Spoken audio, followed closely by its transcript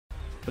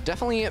Would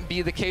definitely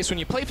be the case when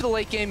you play for the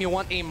late game. You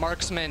want a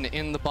marksman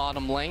in the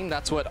bottom lane.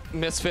 That's what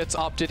Misfits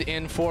opted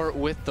in for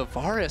with the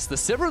Varus. The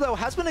Sivir, though,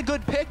 has been a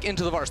good pick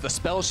into the Varus. The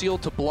spell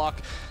shield to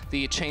block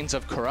the chains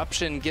of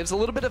corruption gives a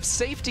little bit of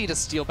safety to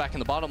steal back in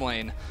the bottom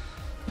lane.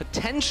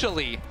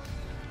 Potentially.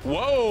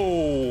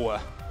 Whoa!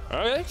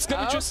 Okay, it's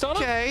going to be Tristana.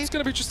 Okay. It's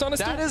going to be Tristana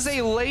still. That is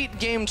a late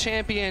game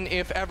champion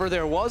if ever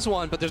there was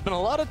one, but there's been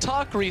a lot of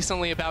talk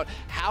recently about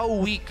how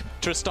weak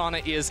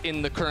Tristana is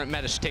in the current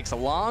meta. She takes a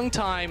long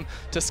time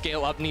to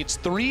scale up, needs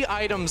 3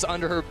 items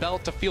under her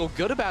belt to feel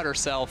good about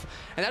herself,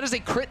 and that is a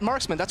crit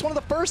marksman. That's one of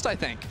the first, I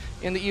think,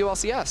 in the EU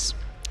LCS.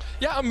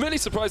 Yeah, I'm really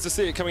surprised to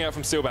see it coming out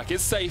from Steelback.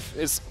 It's safe,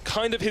 it's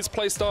kind of his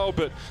playstyle,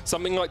 but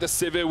something like the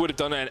Sivir would have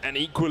done an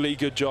equally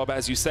good job,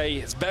 as you say.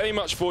 It's very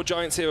much for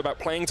Giants here about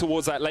playing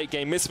towards that late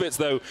game. Misfits,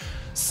 though,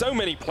 so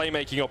many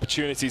playmaking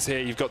opportunities here.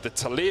 You've got the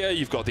Talia,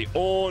 you've got the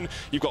Ornn,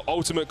 you've got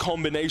ultimate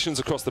combinations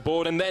across the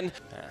board, and then,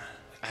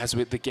 as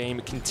with the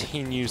game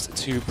continues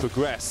to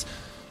progress,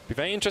 be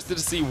very interested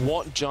to see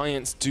what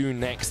Giants do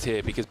next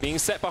here, because being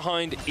set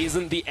behind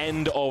isn't the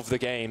end of the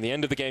game. The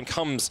end of the game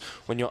comes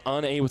when you're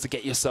unable to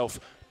get yourself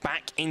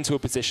back into a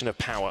position of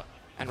power.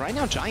 And right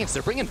now, Giants,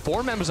 they're bringing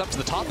 4 members up to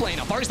the top lane.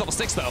 Alfari's level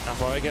 6, though.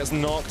 Alfari gets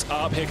knocked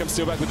up. Here comes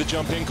Steelback with the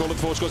jump in. Call of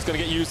the Forge God's going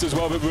to get used as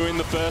well, but Ruin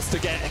the first to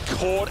get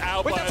caught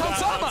out by that.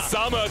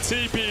 Hansama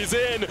TP's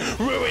in.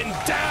 Ruin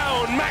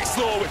down.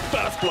 Maxlaw with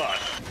first blood.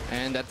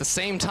 And at the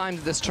same time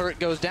that this turret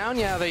goes down,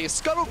 you have a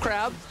Scuttle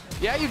Crab.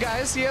 Yeah, you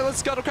guys, the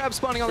Scuttle Crab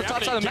spawning on the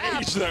top side of the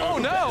map. Though. Oh,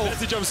 no!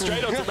 Betsy jumps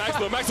straight onto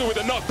Maxlaw. Maxlaw with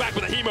a knockback,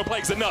 but the Hemo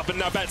Plague's enough. And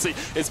now Betsy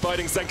is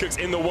fighting Senkux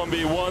in the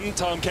 1v1.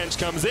 Tom Kench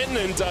comes in,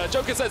 and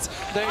Joker says,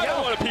 I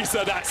don't want a piece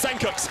of that.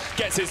 Senkux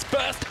gets his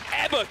first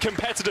ever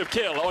competitive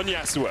kill on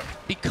Yasuo.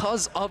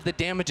 Because of the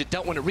damage it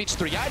dealt when it reached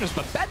 3 items,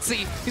 but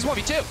Betsy, he's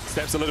 1v2.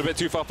 Steps a little bit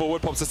too far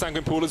forward, pops the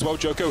Sanguine Pool as well.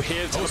 Joko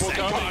here, teleport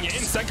coming in.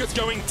 Senkux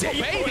going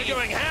deep,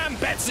 going ham.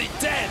 Betsy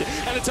dead,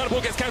 and the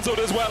teleport gets cancelled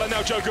as well, and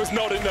now Joko's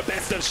not in the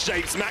best of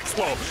shapes.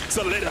 Maxlaw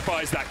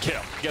solidifies that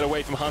kill. Get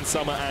away from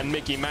Hansama and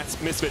Mickey.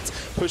 Misfits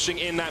pushing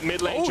in that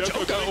mid lane.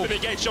 Joko going for the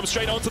engage, jumps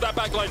straight onto that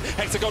back line.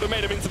 Hexagon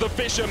made him into the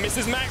Fisher,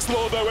 misses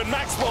Maxlaw though, and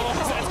Maxlaw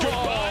says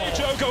goodbye.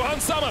 Joko,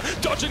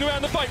 Hansama dodging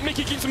around the fight.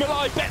 Mickey keeps him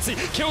alive. Betsy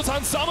kills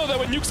Hansama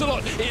though, and Nukes a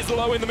lot is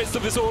low in the midst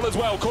of this all as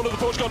well. Call of the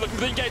Forge God looking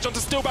for the engage onto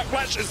Steelback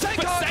flashes.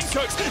 But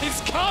Senkux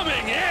is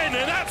coming in,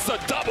 and that's a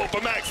double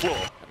for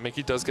Maxlaw.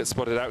 Mickey does get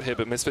spotted out here,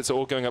 but Misfits are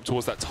all going up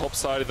towards that top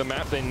side of the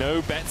map. They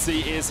know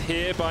Betsy is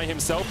here by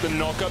himself. The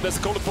knock-up, there's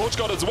a Call of Forge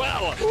God as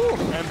well. Ooh.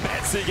 And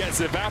Betsy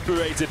gets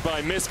evaporated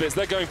by Misfits.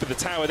 They're going for the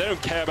tower. They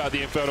don't care about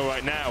the Inferno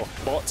right now.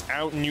 Bot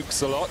out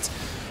Nukes a lot.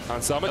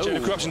 Hansama, Chain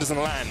of Corruption doesn't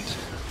land.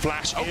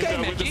 Flash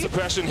in with the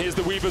suppression. Here's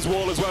the Weaver's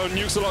Wall as well.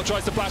 Nuxalot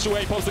tries to flash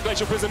away, pulls the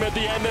Glacial Prism at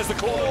the end. There's the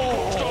Call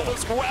of Forge God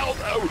as well,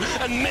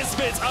 though. And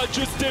Misfits are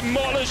just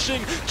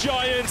demolishing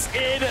Giants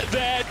in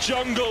their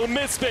jungle.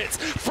 Misfits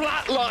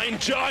flatline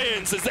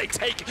Giants as they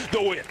take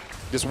the win.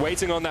 Just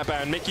waiting on that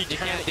ban. Mickey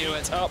can't do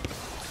it up.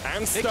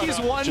 And Mickey's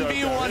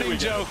 1v1ing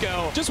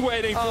Joko. Just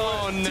waiting for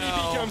it.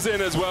 TP comes in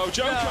as well.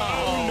 Joko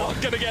not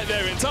going to get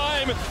there in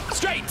time.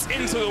 Straight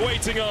into the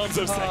waiting arms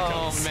of Senkux.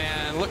 Oh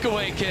man, look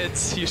away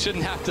kids. You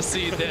shouldn't have to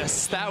see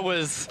this. That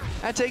was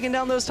taking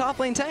down those top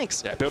lane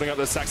tanks. Yeah, building up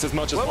the stacks as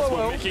much as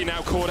possible. Mickey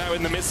now caught out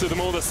in the midst of them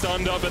all. The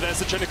stunned up, but there's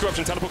the Chain of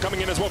Corruption. Teleport coming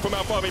in as well from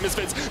Alfari.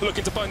 Misfits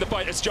looking to find the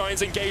fight as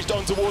Giants engaged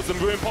on towards them.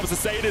 Ruin pops the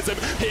sadism.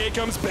 Here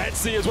comes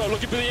Betsy as well,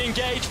 looking for the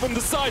engage from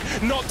the side.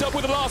 Knocked up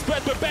with the last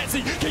breath, but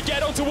Betsy can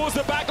get on towards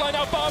the back. Line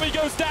Alfari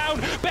goes down.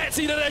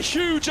 Betsy did a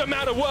huge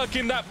amount of work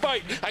in that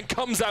fight and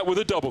comes out with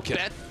a double kill.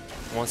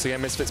 Once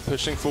again, Misfits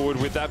pushing forward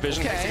with that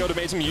vision. Hexagon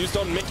made him used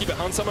on Mickey, but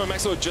Hansama and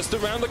Maxlaw just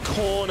around the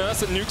corner.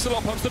 So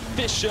Nuxalot pumps the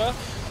Fisher.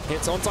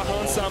 Hits onto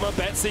Hansama.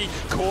 Betsy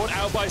caught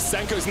out by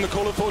Senkux, and the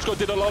Call of Forge God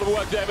did a lot of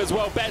work there as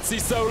well. Betsy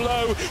so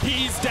low,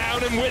 he's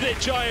down, and with it,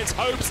 Giants'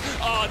 hopes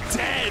are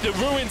dead.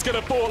 Ruin's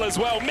gonna fall as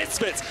well.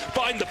 Misfits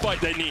find the fight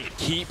they need.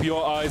 Keep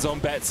your eyes on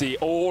Betsy.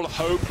 All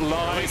hope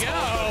lies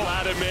on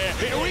Vladimir.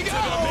 Here we go.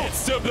 In the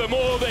midst of them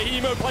all, the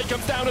Hemo plate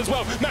comes down as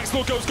well.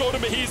 Maxlaw goes golden,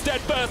 but he's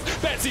dead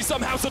first. Betsy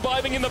somehow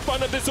surviving in the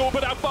front of this all,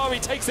 but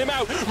Alfari takes him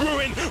out.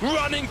 Ruin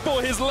running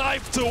for his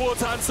life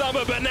towards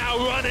Hansama, but now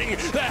running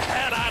the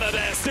hell out of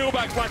there.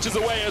 Steelback flashes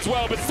away as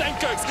well, but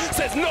Senkux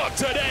says, not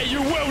today,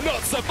 you will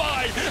not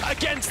survive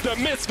against the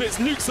Misfits.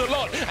 Nukes a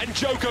lot, and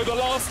Joko the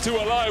last two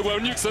alive. Well,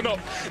 Nukes are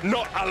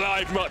not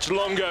alive much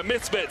longer.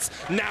 Misfits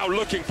now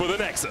looking for the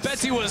Nexus.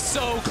 Betsy was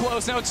so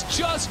close, now it's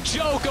just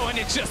Joko, and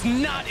it's just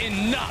not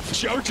enough.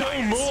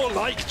 Joko more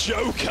like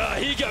Joker.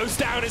 He goes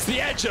down, it's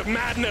the edge of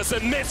madness,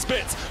 and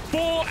Misfits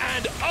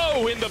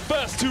 4-0 in the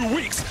first 2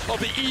 weeks of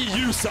the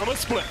EU Summer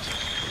Split.